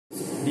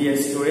dear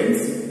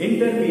students,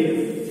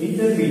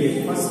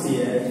 intermediate first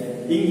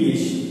year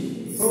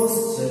English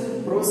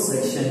prose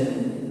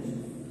session.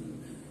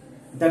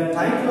 The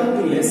title of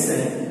the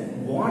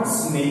lesson,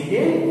 What's Make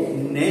a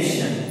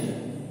Nation?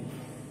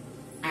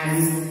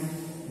 And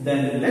the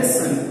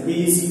lesson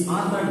is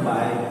authored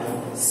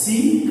by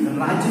C.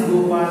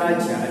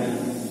 Rajagopalachari.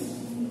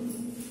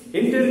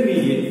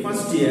 Intermediate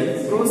first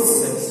year prose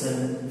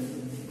section.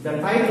 The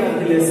title of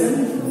the lesson,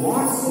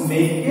 What's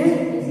Make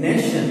a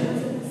Nation?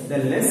 The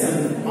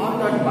lesson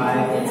authored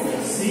by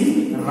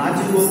C.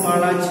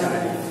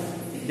 Rajagopalachari.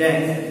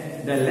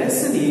 Then the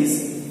lesson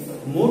is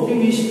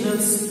motivational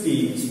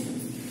speech.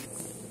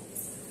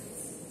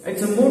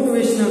 It's a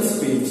motivational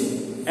speech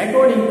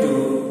according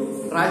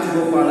to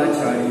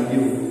Rajagopalachari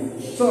view.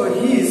 So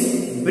he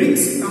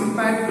brings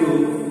compared to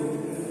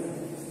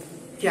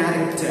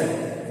character.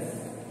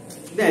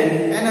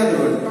 Then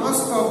another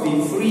task of the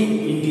free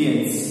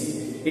Indians.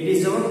 It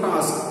is our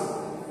task.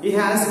 He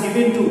has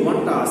given to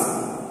one task.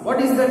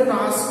 What is the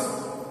task?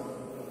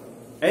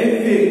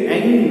 Every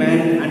young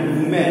man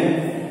and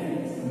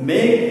woman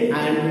make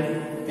a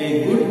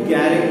good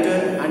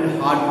character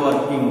and hard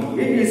working.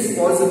 It is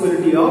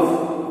possibility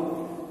of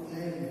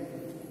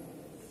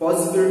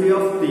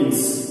things.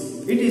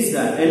 It is the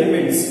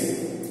elements.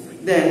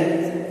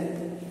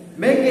 Then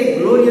make a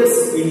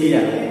glorious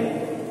India.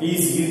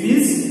 Is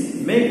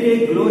make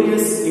a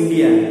glorious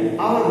India.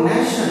 Our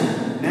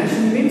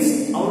nation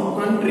means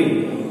our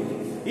country.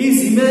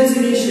 His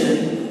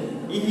imagination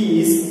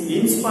is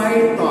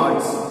inspired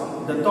thoughts.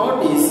 The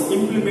thought is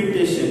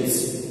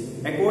implementations.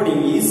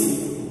 According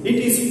it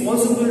is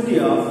possibility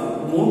of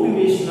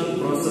motivational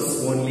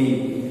process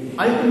only.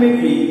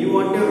 Ultimately, you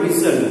want a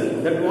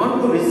result. That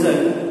want to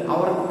result,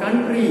 our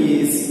country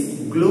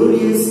is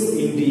glorious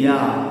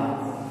India.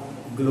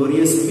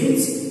 Glorious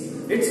means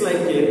it's like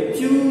a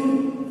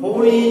pure,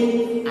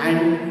 holy,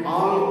 and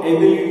all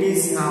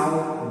abilities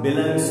have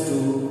belongs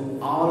to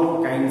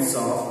all kinds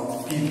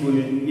of people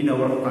in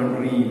our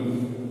country.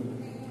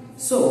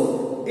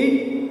 So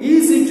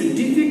is it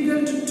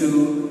difficult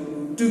to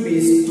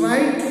be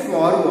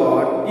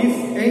straightforward if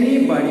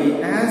anybody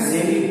has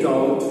any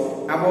doubt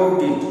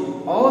about it?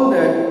 All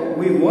that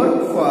we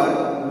work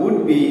for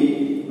would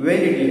be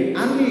vanity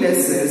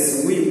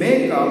unless we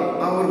make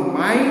up our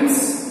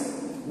minds.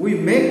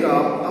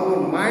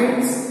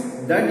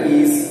 That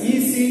is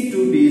easy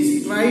to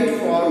be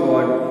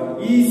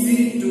straightforward,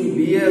 easy to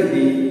bear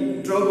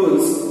the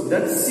troubles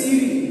that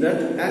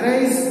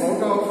arise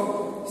out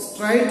of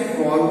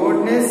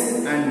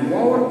straightforwardness and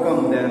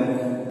overcome them.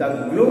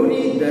 The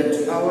glory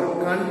that our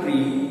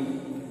country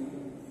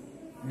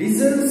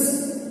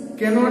deserves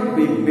cannot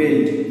be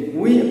built.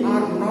 We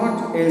are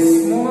not a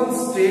small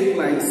state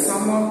like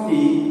some of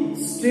the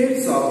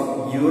states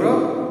of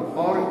Europe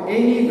or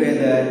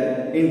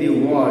anywhere in the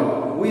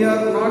world. We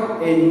are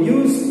not a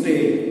new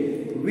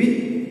state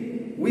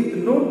with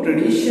no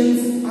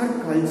traditions or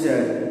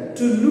culture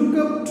to look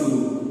up to.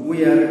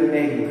 We are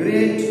a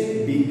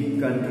great big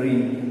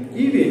country.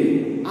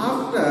 Even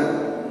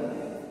after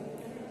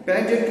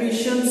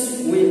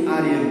patricians, we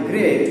are a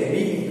great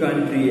big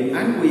country,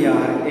 and we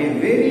are a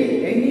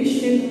very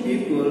ancient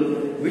people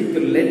with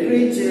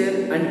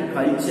literature and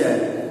culture,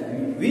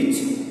 which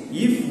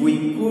if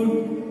we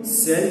could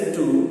sell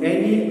to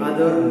any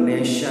other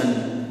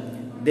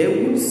nation, they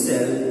would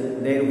sell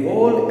their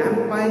whole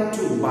empire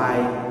to buy.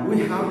 We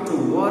have to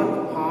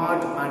work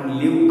hard and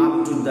live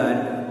up to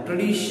that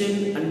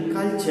tradition and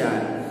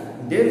culture.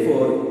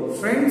 Therefore,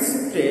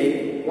 friends,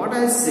 take what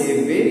I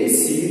say very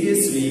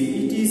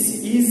seriously. It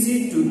is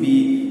easy to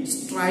be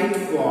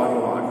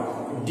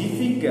straightforward.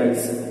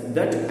 Difficulties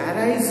that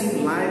arise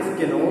in life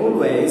can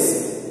always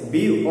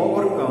be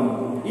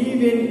overcome.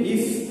 Even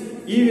if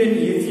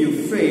you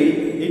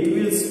fail, it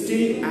will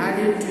still add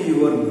it to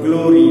your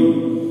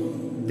glory.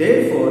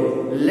 Therefore,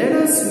 let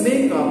us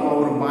make up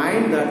our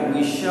mind that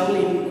we shall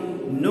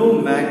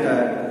no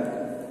matter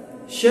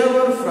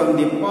shiver from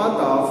the path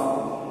of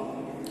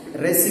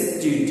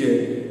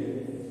rectitude.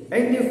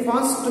 In the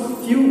first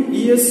few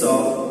years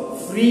of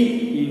free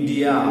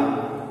India,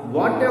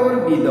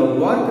 whatever be the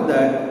work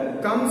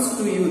that comes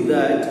to you,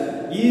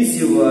 that is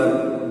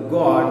your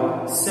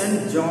God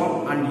sent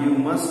job, and you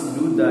must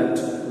do that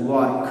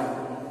work.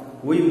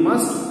 We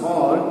must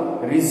all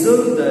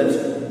resolve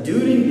that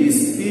during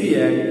this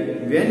period,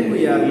 when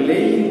we are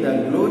laying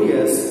the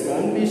glorious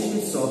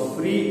foundations of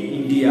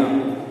free India,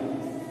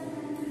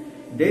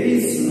 there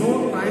is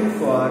no time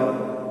for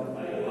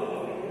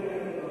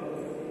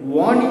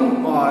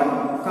warning or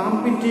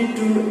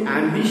competitive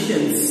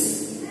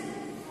ambitions.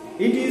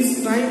 It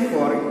is time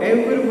for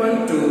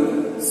everyone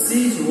to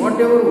seize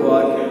whatever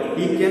work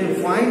he can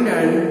find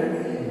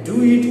and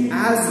do it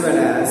as well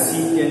as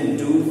he can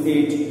do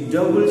it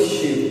double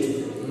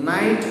shift,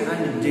 night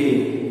and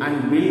day,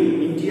 and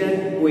build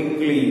India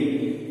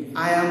quickly.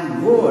 I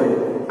am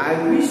bold.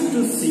 I wish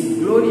to see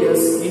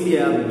glorious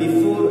India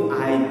before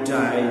I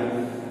die.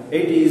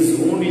 It is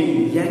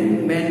only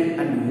young men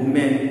and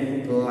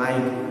women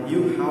like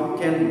you how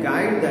can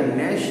guide the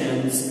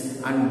nations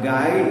and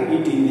guide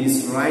it in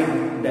these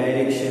right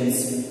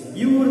directions.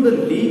 You are the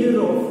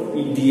leader of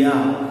India,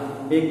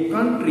 a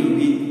country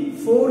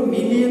with 4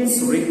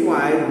 millions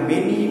require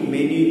many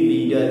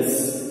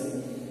leaders.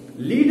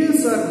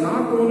 Leaders are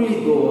not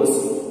only those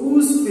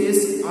whose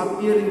face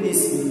appear in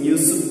this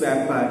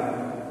newspaper,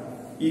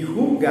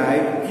 who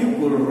guide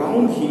people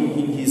around him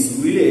in his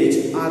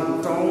village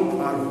or town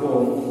or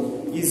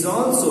home, is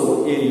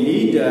also a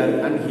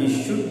leader, and he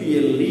should be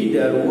a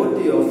leader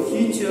worthy of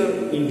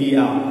future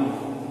India.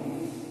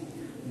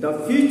 The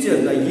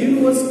future, the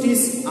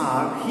universities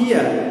are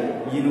here.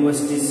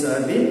 Universities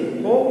are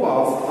the hope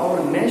of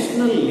our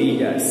national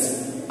leaders.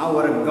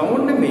 Our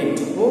government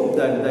hope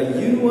that the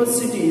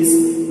universities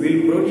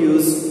will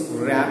produce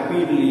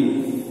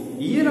rapidly.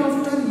 Year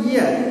after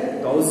year,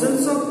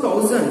 thousands of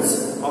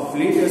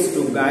leaders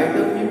to guide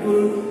the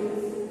people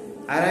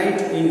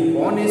aright in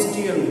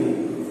honesty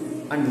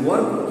and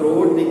work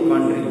throughout the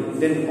country.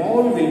 Then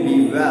all will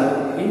be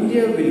well.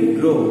 India will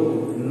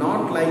grow,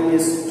 not like a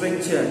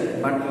structure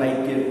but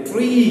like a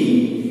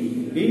tree.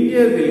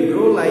 India will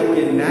grow like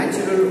a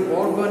natural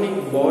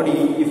organic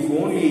body if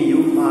only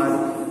you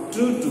are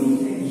true to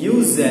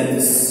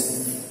yourselves.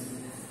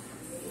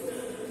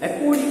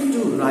 According to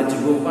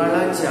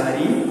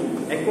Rajagopalachari,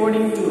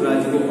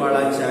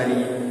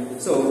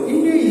 so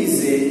India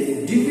is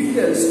a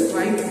difficult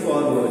stride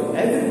forward.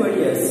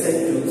 Everybody has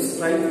said to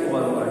stride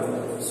forward.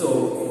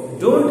 So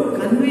don't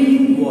convey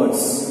in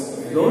words,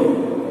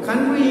 don't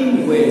convey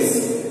in ways,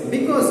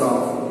 because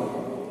of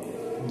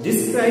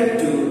describe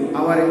to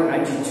our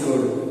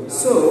attitude.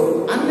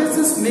 So unless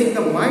us make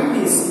the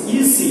mind is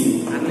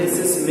easy, unless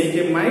us make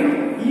a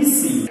mind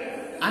easy,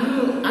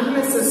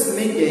 unless us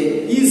make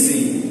it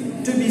easy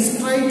to be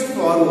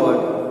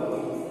straightforward,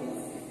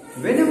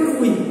 whenever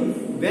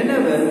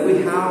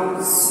we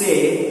have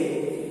say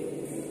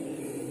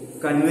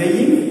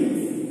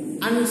conveying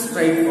and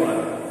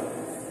straightforward.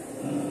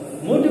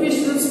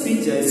 Motivational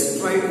speech is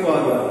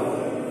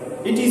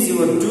straightforward. It is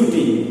your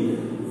duty.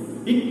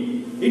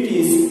 It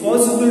is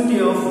possibility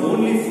of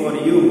only for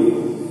you.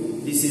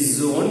 This is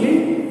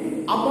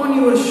only upon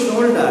your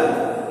shoulder.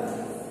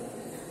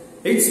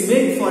 It's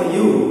made for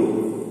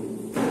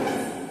you.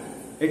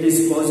 It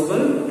is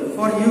possible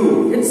for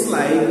you. It's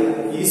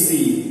like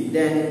easy.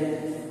 Then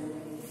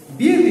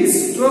be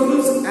these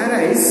struggles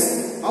arise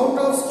out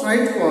of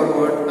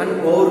straightforward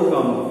and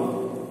overcome.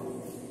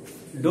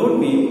 Don't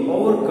be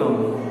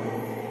overcome.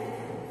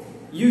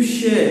 You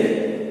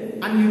share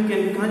and you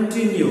can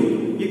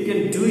continue. You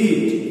can do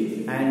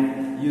it,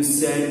 and you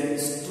said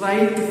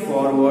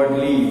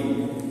straightforwardly.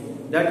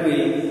 That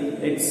way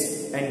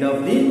it's end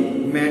of the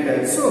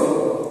matter.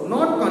 So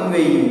not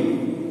conveying.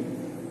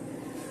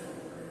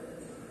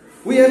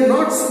 We are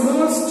not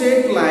small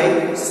state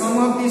like some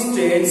of the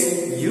states,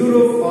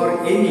 Europe or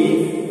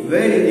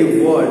anywhere in the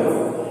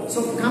world.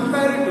 So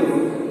compared to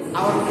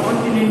our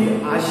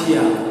continent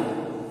Asia,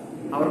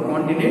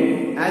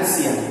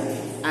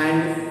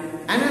 and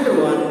another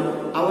one,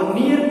 our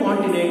near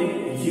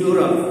continent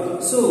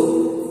Europe. So,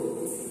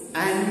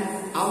 and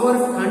our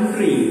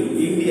country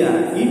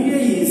India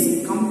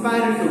is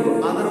compared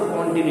to other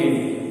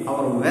continent.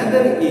 Our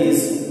weather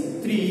is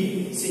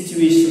 3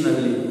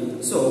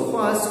 situationally. So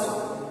first,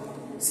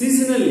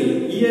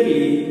 seasonally,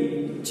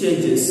 yearly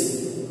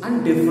changes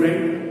and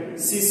different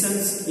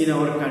seasons in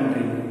our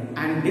country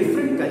and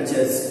different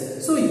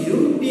cultures. So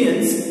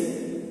Europeans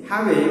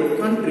have a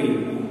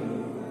country.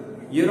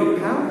 Europe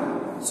have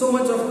so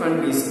much of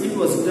countries. It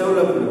was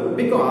developed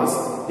because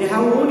they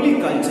have only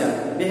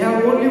culture. They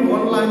have only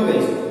one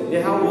language.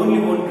 They have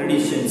only one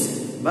traditions.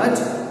 But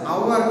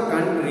our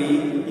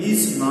country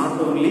is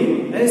not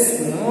only a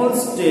small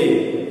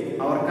state.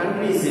 Our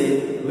country is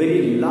a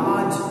very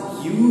large,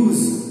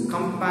 huge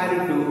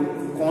compared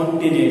to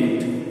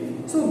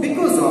continent. So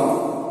because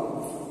of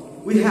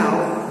we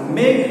have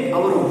made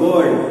our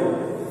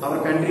world, our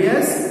country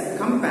has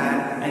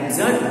compared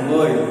exact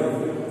world.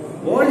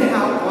 World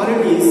have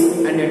qualities,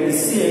 and at the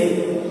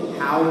same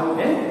have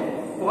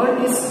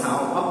qualities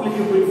have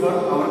applicable for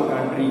our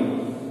country.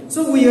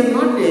 So we are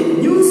not a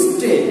new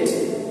state.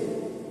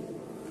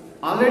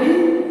 Already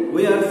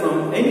we are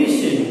from a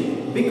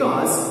nation,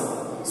 because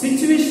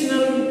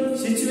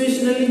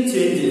situationally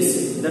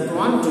changes that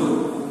want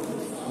to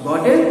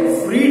got a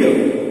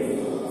freedom.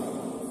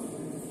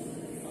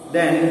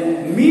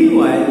 Then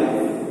meanwhile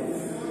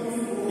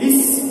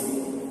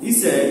he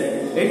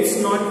said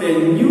it's not a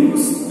new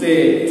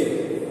state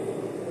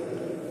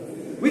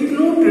with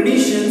no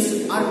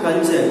traditions or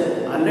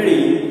culture. Already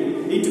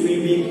it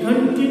will be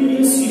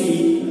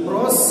continuously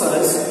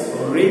processed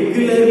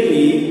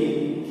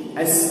regularly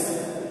as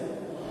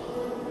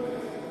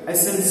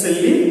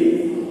essentially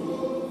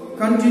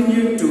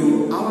continue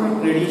to our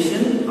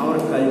tradition, our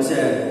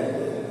culture.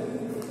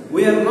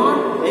 We are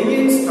not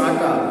again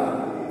startup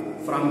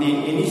from the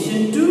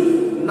initial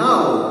to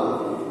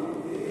now,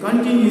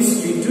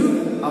 continuously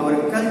to our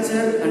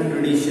culture and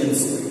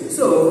traditions.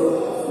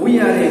 So we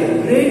are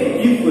a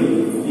great people.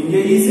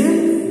 India is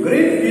a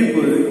great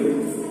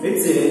people.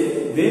 It's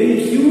a very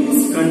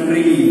huge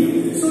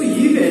country. So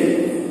even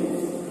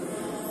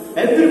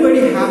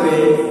everybody have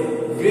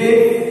a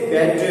great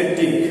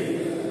patriotic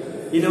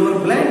in our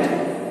blood,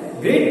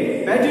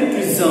 great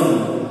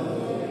patriotism.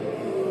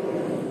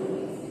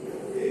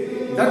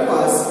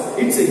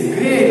 It's a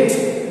great.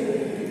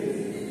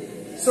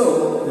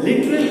 So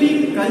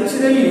literally,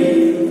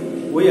 culturally,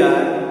 we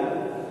are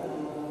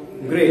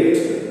great,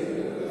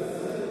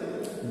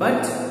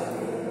 but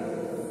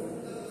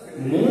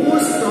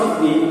most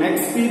of the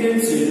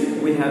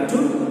experiences we have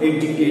to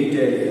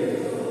educated.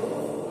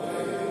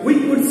 We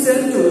could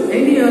sell to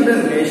any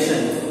other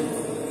nation.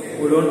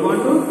 We don't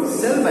want to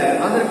sell by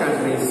other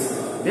countries.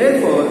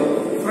 Therefore,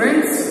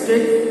 friends,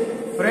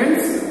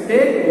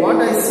 take what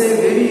I say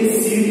very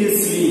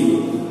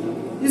seriously.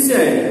 He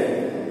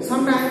said,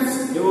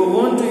 sometimes you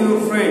want to your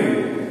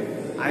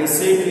friend, I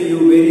say to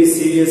you very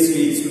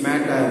seriously, it's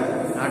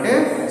matter, not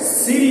a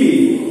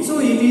silly. So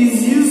it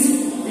is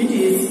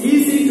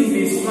easy to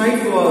be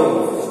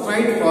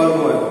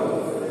straightforward.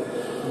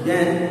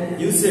 Then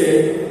you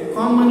say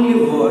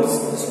commonly words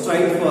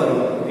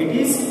straightforward. It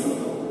is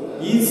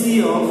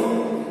easy of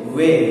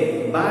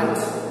way, but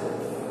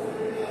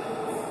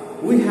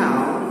we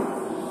have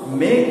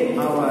make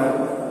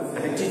our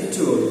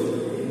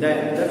attitude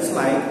that's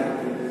like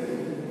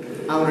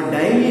our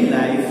daily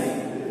life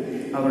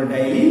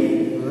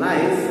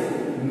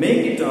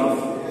make it of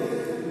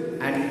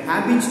and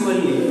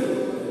habitually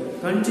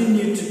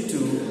continue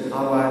to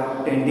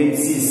our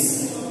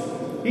tendencies.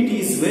 It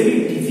is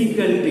very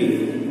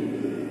difficulty.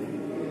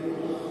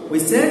 We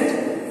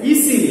said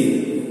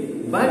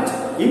easily, but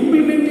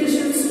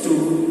implementations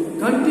to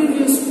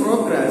continuous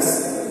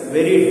progress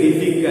very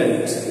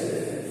difficult.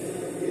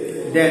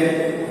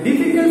 Then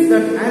difficulties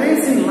that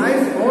arise in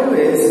life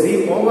always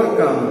we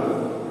overcome.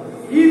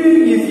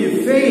 Even if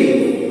you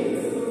fail,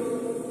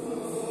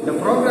 the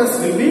progress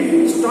will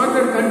be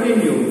started,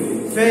 continue.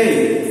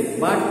 Fail,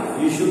 but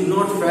you should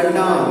not fall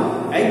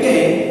down.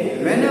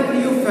 Again, whenever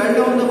you fell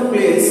down the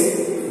place,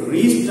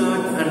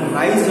 restart and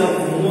rise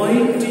up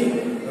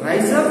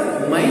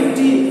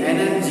mighty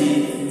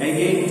energy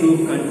again to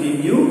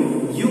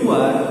continue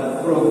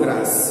your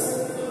progress.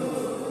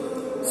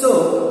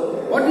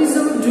 So, what is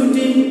our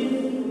duty?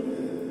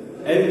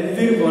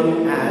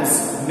 Everyone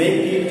has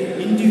make it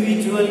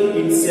individual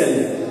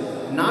itself,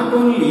 not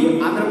only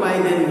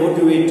otherwise than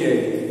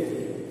motivated.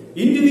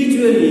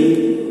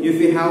 Individually, if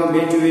we have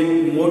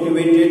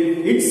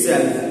motivated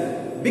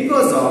itself,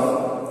 because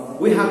of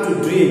we have to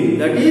dream,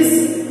 that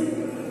is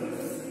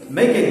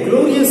make a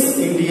glorious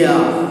India.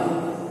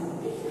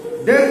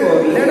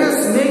 Therefore, let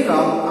us make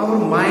up our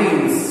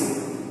minds.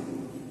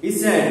 He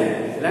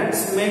said,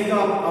 let's make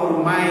up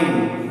our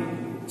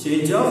mind,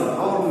 change of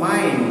our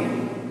mind.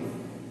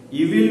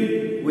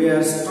 Evil, we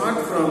are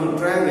start from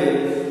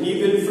travel,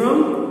 evil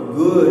from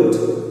good.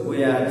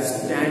 We are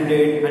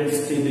standard and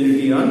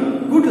stability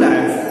on good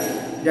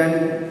life.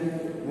 Then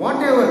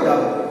whatever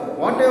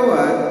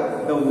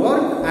the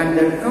work and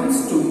that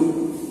comes to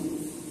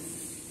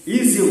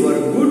is your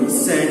good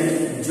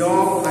sent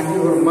job and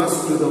your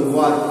must do the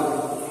work.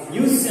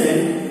 You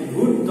send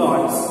good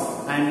thoughts,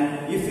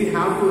 and if you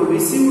have to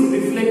receive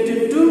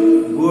reflected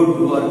to good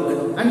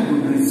work and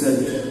good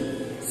result.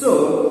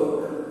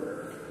 So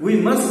we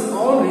must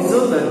all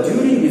resolve that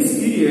during this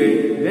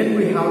period when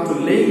we have to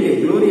lay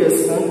a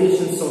glorious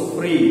foundations of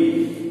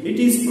free. It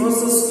is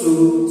processed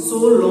to so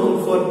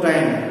long for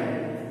time.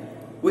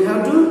 We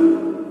have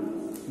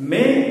to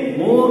make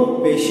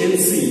more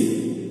patience.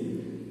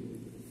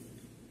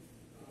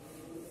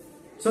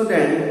 So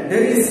then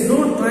there is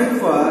no time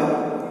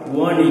for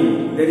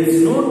warning. There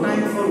is no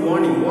time for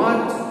warning.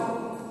 What?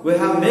 We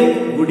have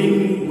made good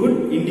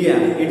India.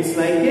 It's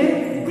like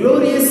a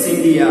glorious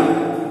India.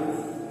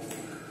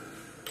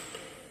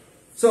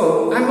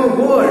 So I'm a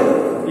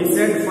world, he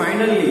said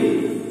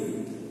finally.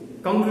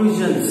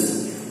 Conclusions.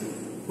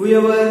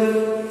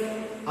 Whoever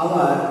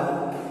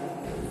our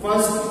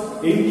first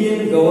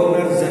Indian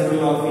Governor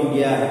General of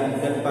India,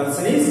 that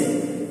person is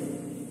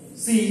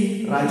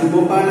C.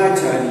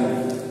 Rajagopalachari.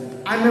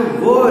 I'm a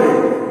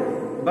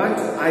world, but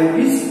I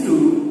wish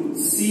to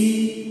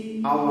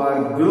see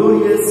our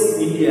glorious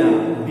India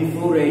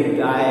before I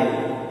die.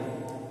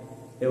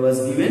 There was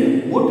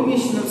given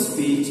motivational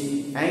speech,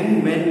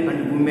 young men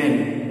and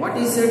women. What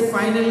he said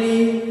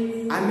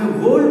finally, I'm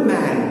a old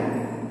man,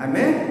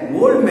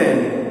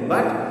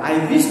 but I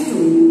wish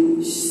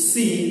to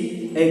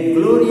see a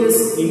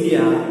glorious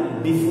India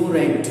before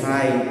I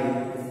die.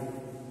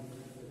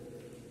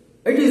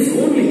 It is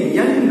only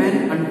young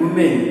men and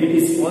women, it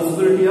is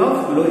possibility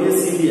of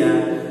glorious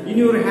India in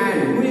your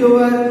hand,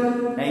 whoever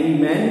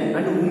young men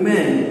and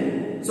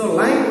women. So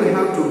like we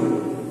have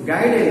to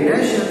guide a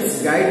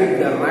nations, guide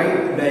the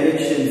right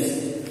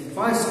directions.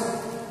 First,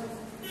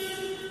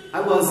 I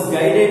was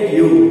guided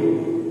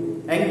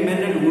you, young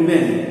men and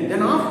women.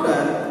 Then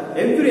after,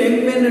 every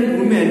young man and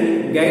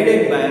women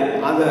guided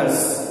by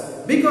others.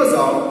 Because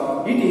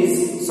of it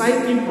is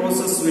cycle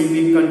process will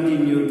be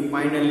continued.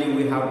 Finally,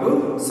 we have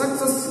to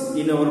success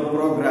in our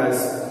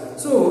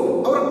progress.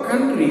 So our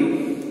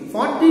country,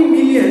 40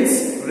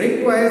 millions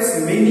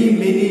requires many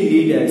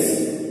leaders.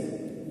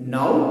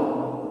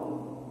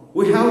 Now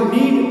we have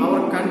need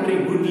our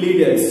country good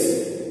leaders.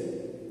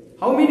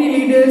 How many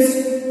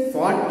leaders?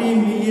 40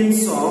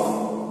 millions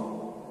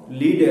of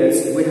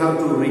leaders we have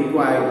to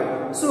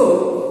require.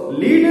 So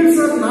leaders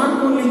are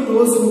not only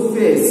those who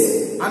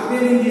face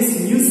appear in this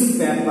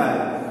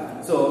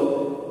newspaper.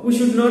 So we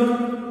should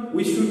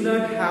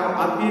not have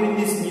appear in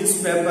this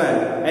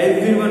newspaper.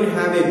 Everyone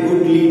have a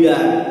good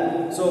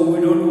leader. So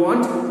we don't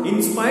want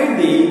inspire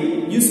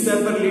the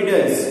newspaper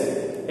leaders.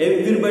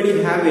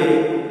 Everybody have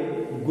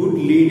a good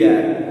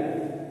leader.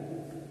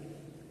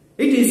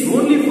 It is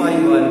only for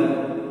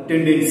your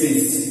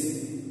tendencies.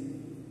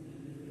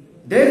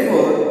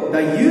 Therefore,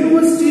 the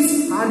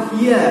universities are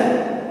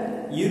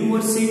here.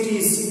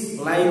 Universities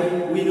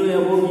like we know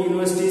about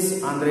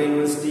universities, Andhra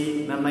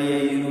University,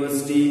 Nannaya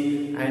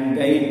University, and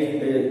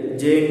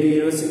JNT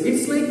University.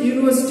 It's like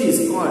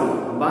universities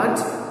called. But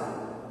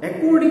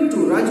according to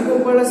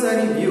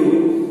Rajagopalachary's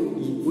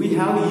view, we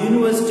have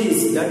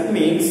universities. That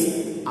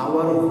means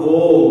our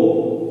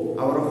home.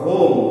 Our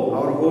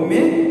home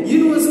is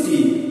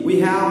university. We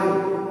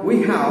have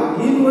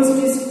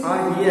universities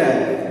are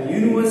here.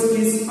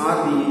 Universities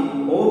are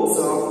the hopes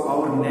of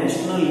our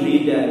national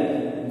leader.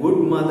 Good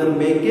mother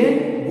make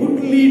a good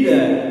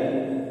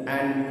leader,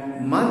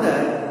 and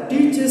mother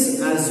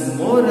teaches us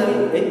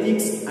moral,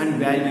 ethics and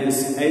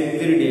values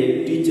every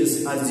day.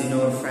 Teaches us in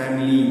our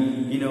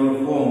family, in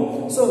our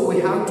home. So we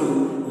have to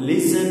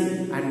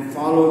listen and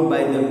follow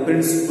by the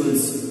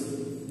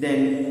principles.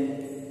 Then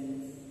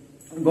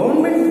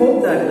government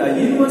hope that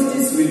the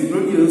universities will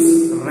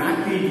produce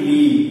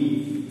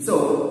rapidly.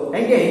 So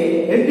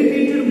again,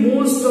 educated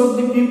most of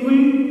the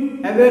people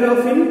aware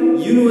of in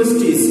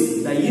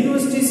universities. The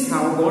universities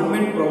have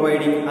government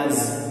providing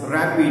us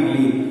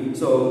rapidly.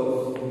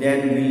 So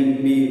then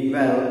will be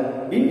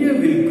well. India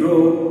will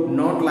grow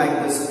not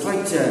like the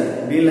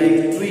structure, be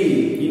like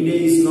tree. India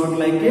is not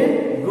like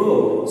a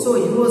go. So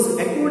it was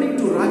according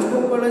to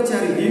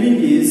Rajagopalachary giving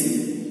is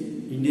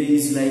India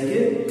is like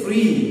a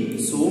tree.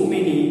 So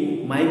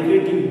many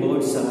migrating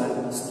birds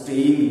are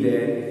staying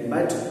there,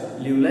 but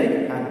live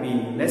like happy.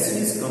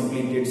 Lesson is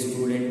completed,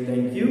 student.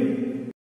 Thank you.